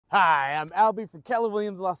Hi, I'm Albie from Keller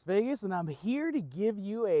Williams, Las Vegas, and I'm here to give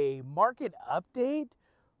you a market update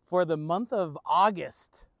for the month of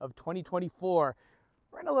August of 2024.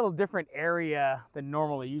 We're in a little different area than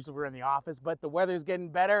normally. Usually we're in the office, but the weather's getting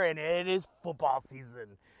better and it is football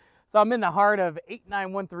season. So I'm in the heart of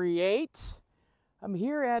 89138. I'm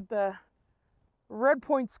here at the Red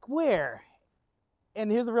Point Square.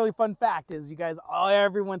 And here's a really fun fact is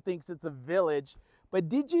everyone thinks it's a village, but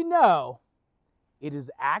did you know it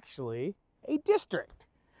is actually a district?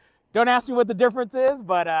 Don't ask me what the difference is,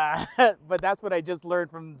 but but that's what I just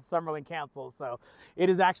learned from Summerlin Council. So it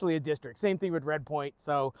is actually a district. Same thing with Red Point.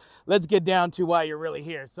 So let's get down to why you're really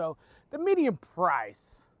here. So the median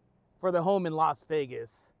price for the home in Las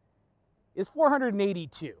Vegas is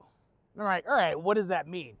 $482. All right. What does that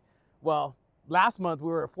mean? Well, last month we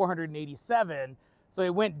were at $487, so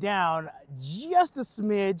it went down just a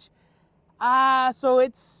smidge. So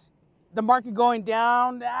it's the market going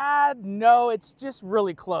down? No, it's just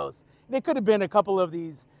really close. And it could have been a couple of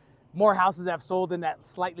these more houses that have sold in that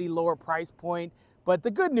slightly lower price point. But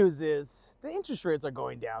the good news is the interest rates are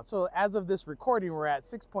going down. So as of this recording, we're at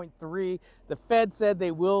 6.3. The Fed said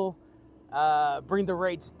they will bring the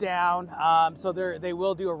rates down. So they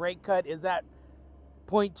will do a rate cut. Is that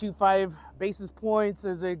 0.25 basis points?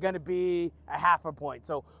 Is it going to be a half a point?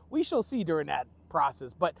 So we shall see during that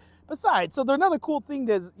process. But besides, so another cool thing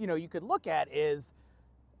that you could look at is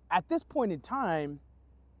at this point in time,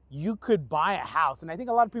 you could buy a house. And I think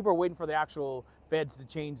a lot of people are waiting for the actual feds to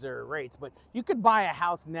change their rates, but you could buy a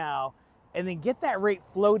house now and then get that rate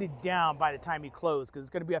floated down by the time you close, because it's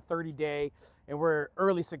going to be a 30-day and we're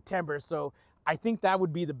early September. So I think that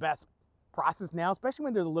would be the best process now, especially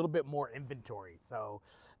when there's a little bit more inventory. So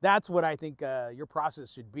that's what I think your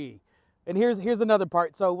process should be. And here's another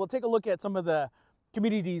part. So we'll take a look at some of the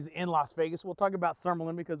communities in Las Vegas. We'll talk about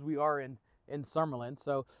Summerlin because we are in Summerlin.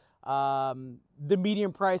 So the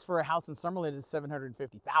median price for a house in Summerlin is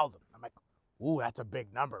 $750,000. I'm like, ooh, that's a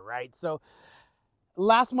big number, right? So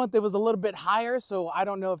last month it was a little bit higher, so I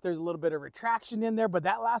don't know if there's a little bit of retraction in there, but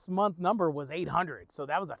that last month number was $800. So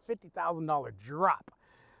that was a $50,000 drop.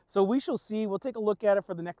 So we shall see. We'll take a look at it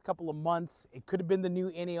for the next couple of months. It could have been the new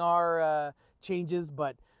NAR changes,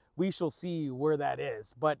 but we shall see where that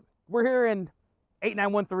is. But we're here in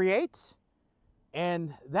 89138,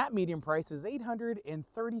 and that median price is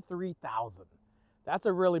 $833,000. That's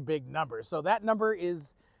a really big number. So that number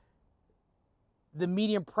is the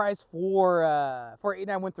median price for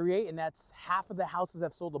 89138, and that's half of the houses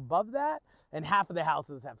have sold above that, and half of the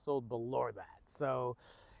houses have sold below that. So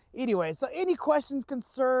anyway, so any questions,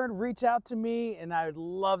 concern, reach out to me, and I would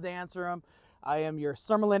love to answer them. I am your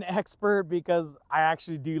Summerlin expert because I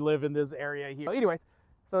actually do live in this area here. Anyways,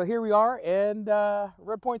 so here we are in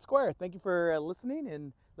Red Point Square. Thank you for listening,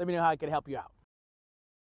 and let me know how I can help you out.